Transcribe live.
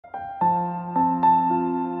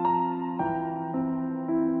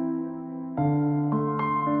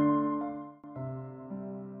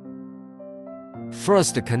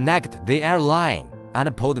First connect the air line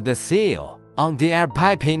and put the seal on the air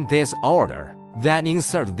pipe in this order. Then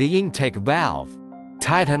insert the intake valve.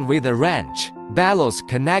 Tighten with a wrench. Bellows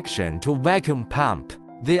connection to vacuum pump.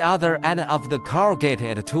 The other end of the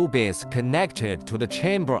corrugated tube is connected to the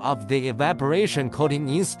chamber of the evaporation coating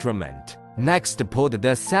instrument. Next, put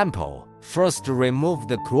the sample. First, remove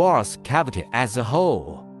the quartz cavity as a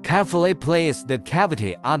whole. Carefully place the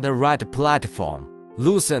cavity on the right platform.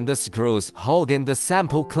 Loosen the screws holding the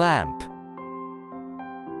sample clamp.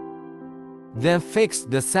 Then fix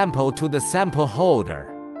the sample to the sample holder.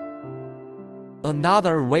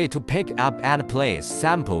 Another way to pick up and place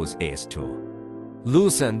samples is to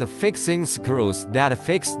loosen the fixing screws that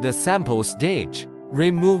fix the sample stage.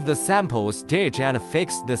 Remove the sample stage and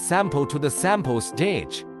fix the sample to the sample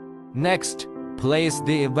stage. Next, place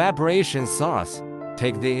the evaporation source.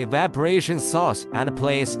 Take the evaporation source and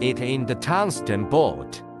place it in the tungsten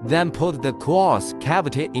bolt. Then put the quartz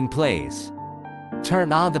cavity in place.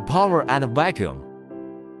 Turn on the power and vacuum.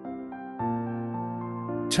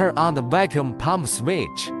 Turn on the vacuum pump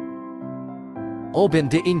switch. Open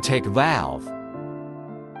the intake valve.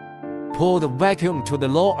 Pull the vacuum to the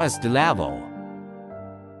lowest level.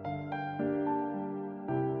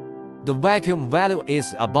 The vacuum value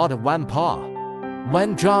is about 1 par.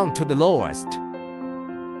 When drawn to the lowest,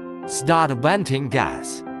 start venting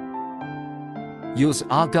gas. Use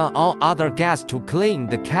argon or other gas to clean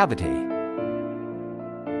the cavity.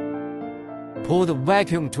 Pull the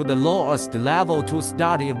vacuum to the lowest level to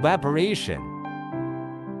start evaporation.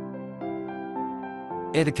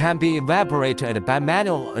 It can be evaporated by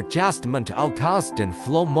manual adjustment or constant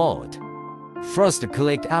flow mode. First,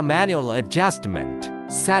 click on manual adjustment.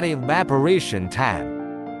 Set evaporation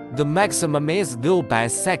time. The maximum is 0 by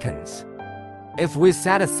seconds. If we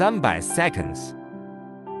set some by seconds,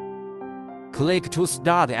 click to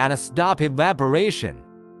start and stop evaporation.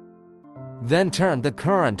 Then turn the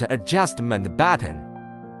current adjustment button.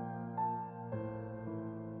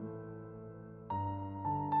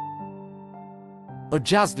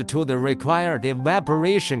 Adjust to the required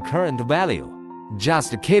evaporation current value.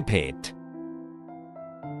 Just keep it.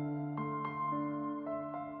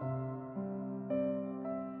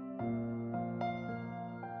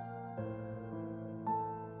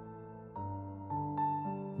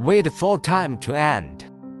 Wait for time to end.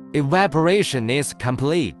 Evaporation is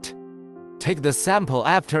complete. Take the sample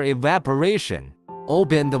after evaporation.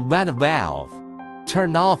 Open the vent valve.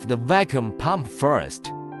 Turn off the vacuum pump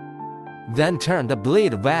first. Then turn the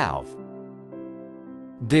bleed valve.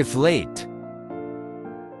 Deflate.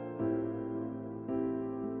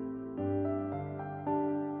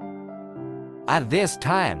 At this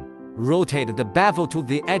time, rotate the baffle to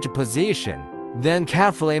the edge position. Then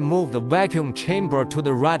carefully move the vacuum chamber to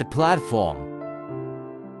the right platform.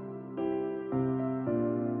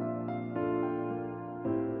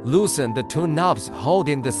 Loosen the 2 knobs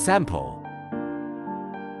holding the sample.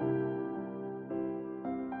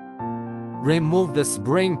 Remove the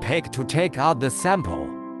spring pick to take out the sample.